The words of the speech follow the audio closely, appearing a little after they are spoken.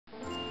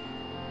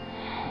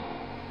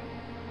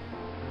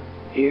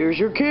Here's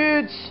your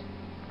kids.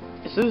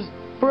 This is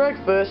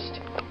breakfast.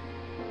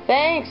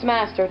 Thanks,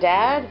 Master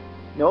Dad.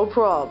 No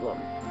problem.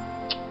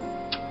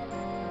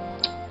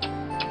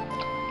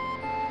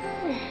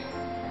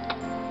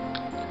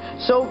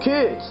 So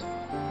kids,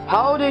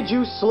 how did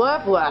you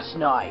sleep last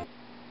night?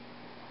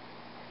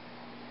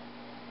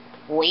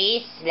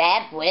 We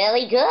slept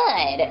really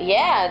good.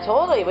 Yeah,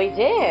 totally, we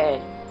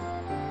did.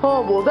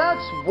 Oh, well,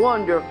 that's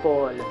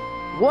wonderful.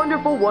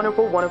 Wonderful,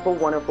 wonderful, wonderful,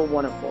 wonderful,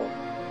 wonderful.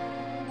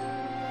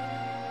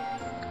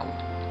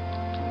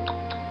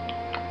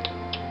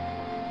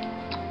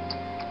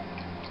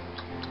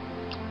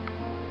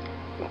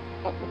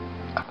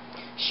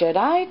 Should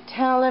I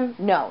tell him?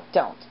 No,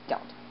 don't.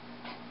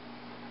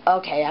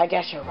 Okay, I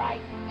guess you're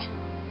right.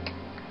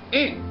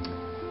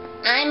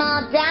 I'm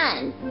all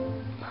done.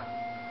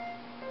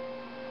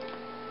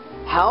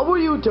 How were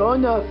you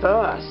done that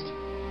fast?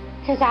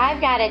 'Cause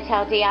I've got to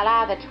tell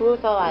Diala the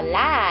truth or a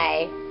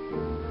lie.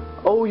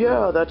 Oh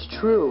yeah, that's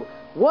true.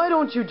 Why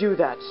don't you do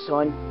that,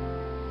 son?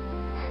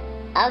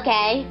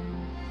 Okay.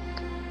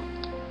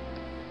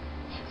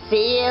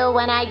 See you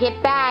when I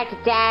get back,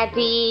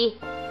 Daddy.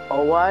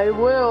 Oh, I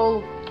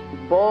will.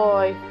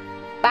 Bye.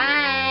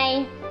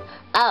 Bye.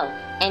 Oh,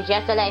 and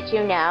just to let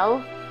you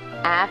know,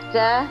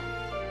 after,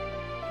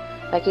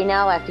 like, you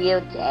know, a few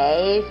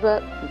days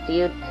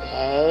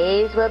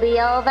will be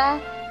over.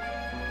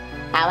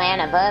 Our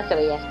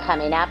anniversary is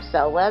coming up,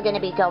 so we're gonna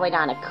be going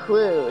on a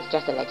cruise,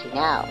 just to let you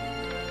know.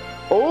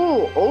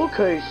 Oh,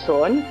 okay,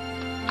 son.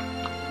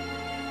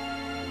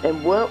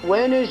 And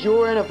when is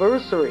your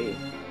anniversary?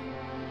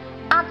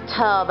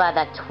 October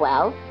the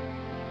 12th,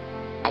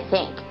 I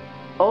think.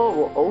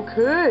 Oh,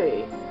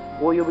 okay.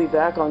 Will you be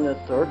back on the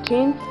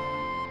 13th?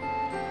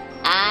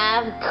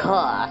 Of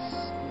course.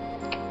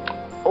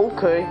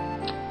 Okay.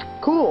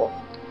 Cool.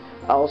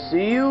 I'll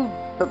see you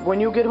when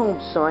you get home,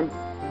 son.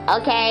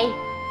 Okay,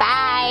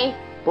 bye.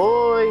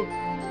 Bye.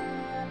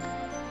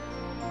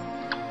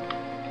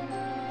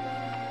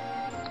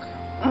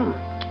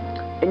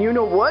 And you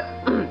know what?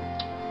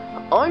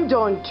 I'm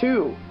done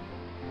too.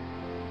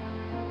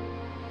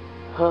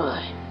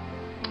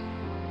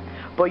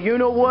 But you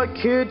know what,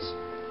 kids?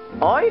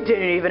 I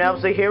didn't even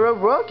actually hear a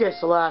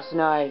ruckus last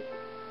night.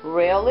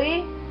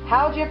 Really?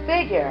 How'd you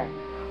figure?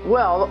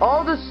 Well,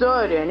 all of a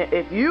sudden,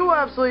 if you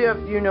actually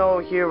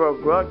hear a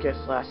ruckus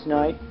last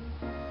night,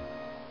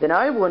 then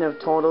I wouldn't have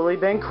totally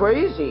been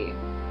crazy.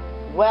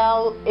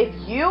 Well, if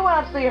you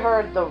actually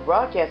heard the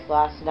ruckus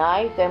last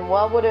night, then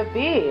what would it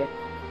be?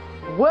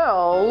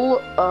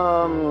 Well,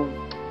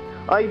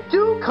 I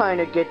do kind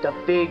of get the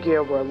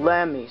figure where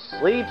Lemmy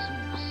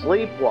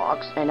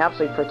sleepwalks and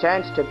actually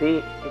pretends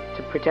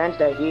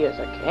that he is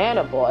a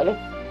cannibal.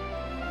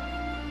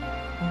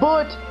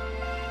 But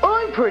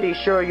I'm pretty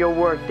sure you'll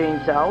work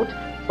things out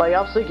by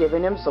actually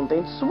giving him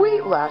something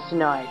sweet last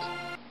night.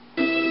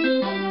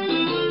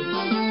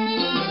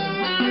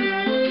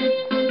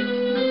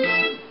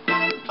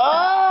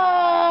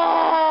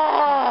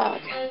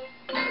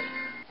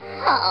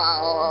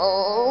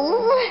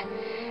 Oh,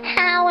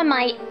 how am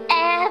I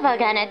ever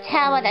gonna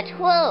tell her the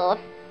truth?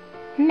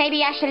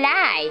 Maybe I should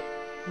lie.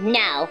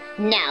 No,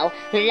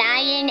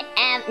 lying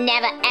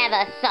never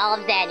ever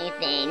solves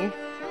anything.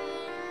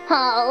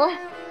 Oh,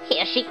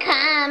 here she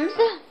comes.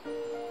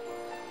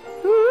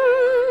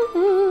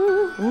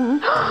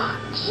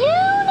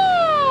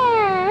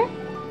 Junior!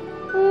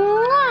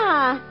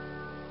 Mwah.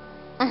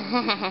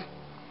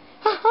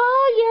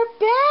 Oh, you're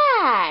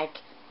back!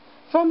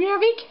 From your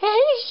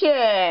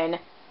vacation!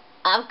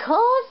 Of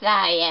course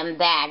I am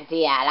back,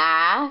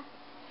 Diala.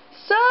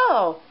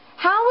 So,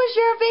 how was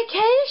your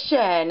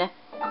vacation?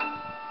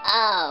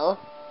 Oh,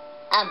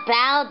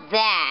 about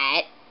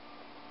that.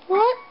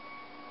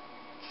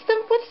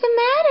 What's the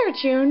matter,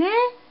 Junior?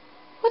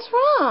 What's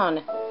wrong?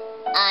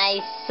 I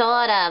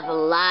sort of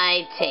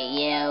lied to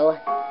you.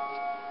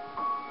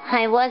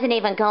 I wasn't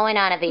even going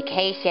on a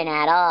vacation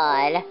at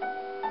all.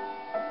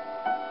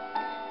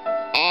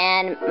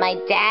 And my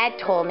dad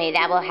told me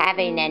that we're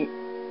having an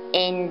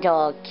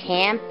indoor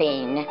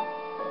camping.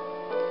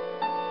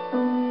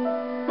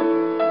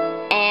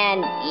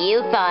 And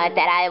you thought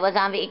that I was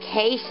on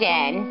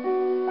vacation.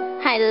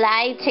 I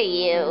lied to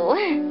you.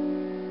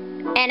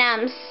 And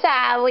I'm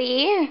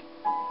sorry.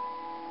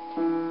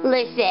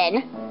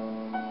 Listen,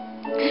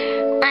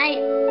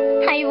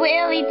 I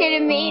really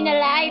didn't mean to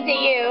lie to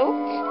you.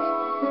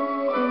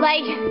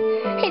 Like,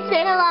 it's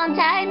been a long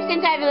time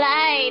since I've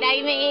lied.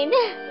 I mean,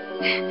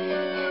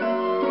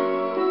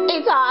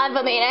 it's hard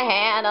for me to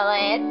handle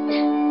it.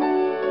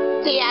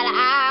 Diala,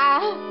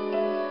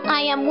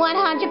 I am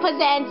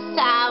 100%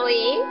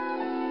 sorry.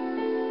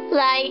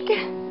 Like,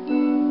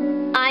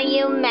 are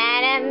you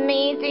mad at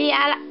me,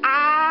 Diala?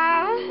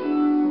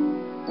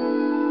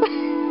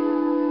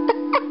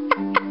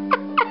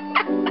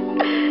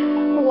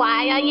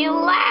 Why are you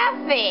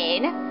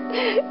laughing?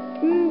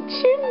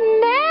 You're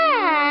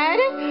mad?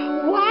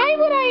 Why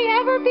would I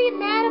ever be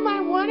mad at my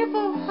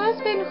wonderful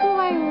husband who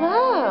I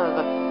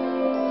love?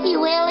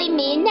 You really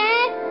mean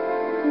that?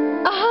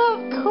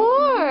 Of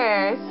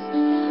course.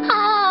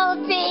 Oh,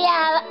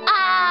 dear.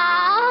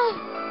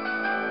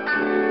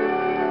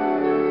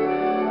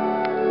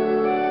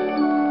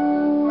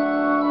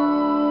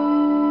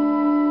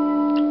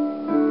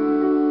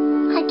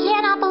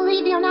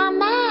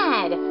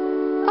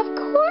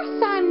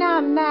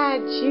 not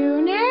mad,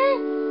 Junior.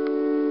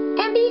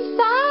 And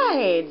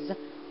besides,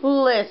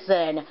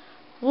 listen,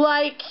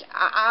 like,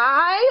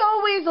 I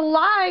always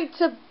lie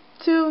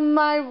to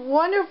my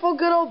wonderful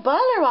good old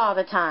butler all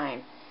the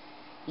time.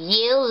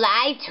 You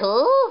lie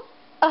too?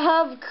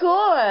 Of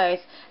course.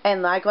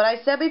 And like what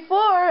I said before,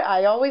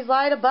 I always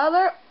lie to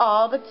Butler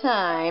all the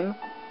time.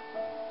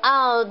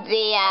 Oh,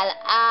 dear,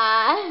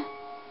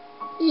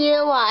 you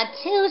are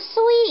too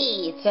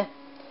sweet.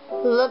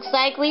 Looks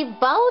like we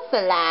both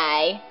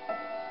lie.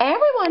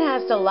 Everyone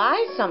has to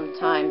lie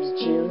sometimes,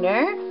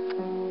 Junior.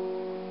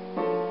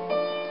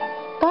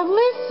 But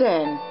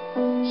listen,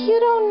 you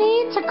don't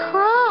need to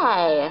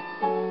cry.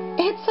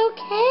 It's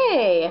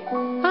okay.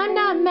 I'm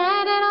not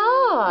mad at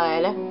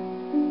all.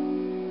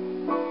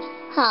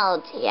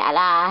 Oh,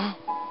 Tiara,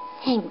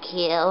 thank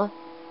you.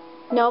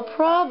 No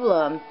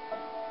problem.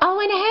 Oh,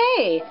 and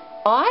hey,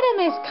 autumn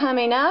is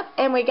coming up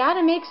and we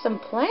gotta make some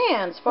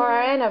plans for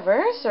our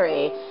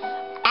anniversary.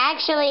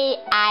 Actually,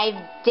 I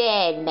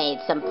did make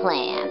some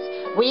plans.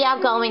 We are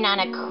going on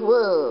a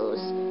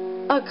cruise.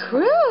 A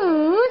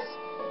cruise?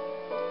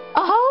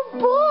 Oh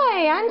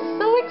boy, I'm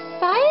so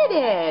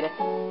excited.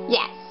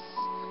 Yes,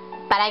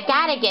 but I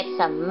gotta get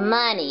some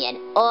money in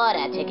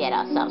order to get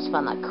ourselves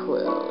from a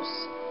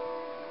cruise.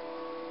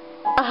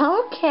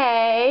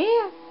 Okay.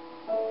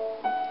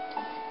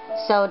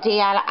 So,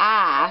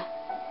 Tiara,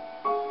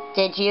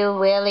 did you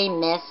really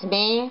miss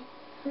me?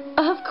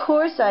 Of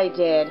course I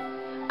did.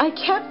 I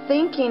kept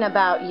thinking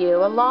about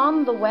you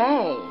along the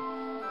way.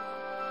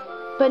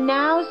 But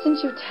now,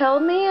 since you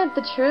told me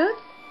the truth,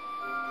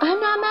 I'm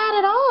not mad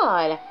at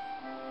all.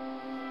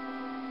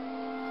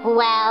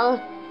 Well,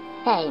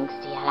 thanks,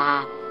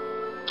 Tiara.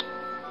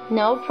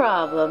 No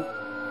problem.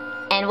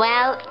 And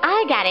well,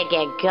 I gotta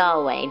get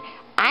going.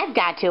 I've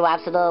got to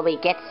absolutely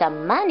get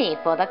some money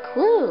for the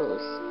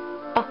cruise.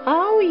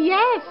 Oh,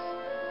 yes,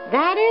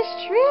 that is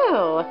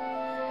true.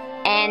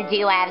 And do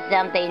you have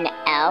something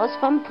else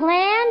from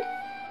planned?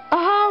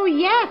 Oh,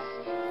 yes.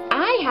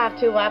 I have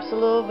to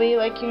absolutely,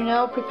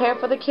 prepare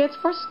for the kids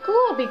for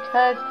school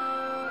because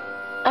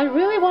I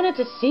really wanted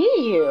to see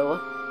you.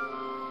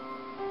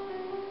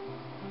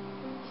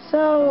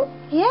 So,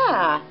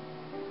 yeah.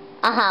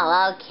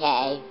 Oh,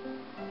 okay.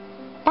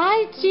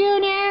 Bye,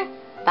 Junior.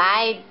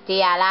 Bye,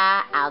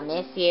 Tiara. I'll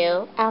miss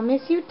you. I'll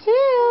miss you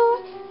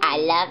too. I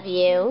love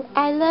you.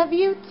 I love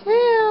you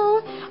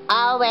too.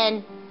 Oh,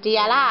 and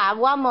Tiara,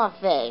 one more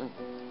thing.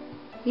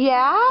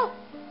 Yeah?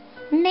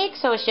 Make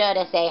so sure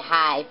to say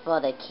hi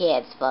for the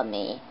kids for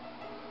me.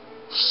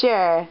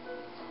 Sure.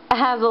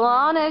 As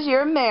long as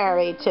you're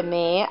married to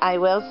me, I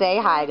will say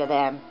hi to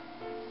them.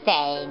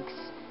 Thanks.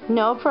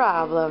 No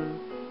problem.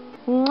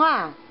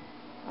 Mwah.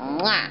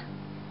 Mwah.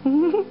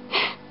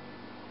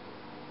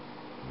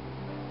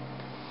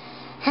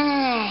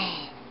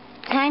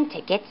 Time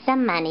to get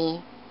some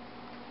money.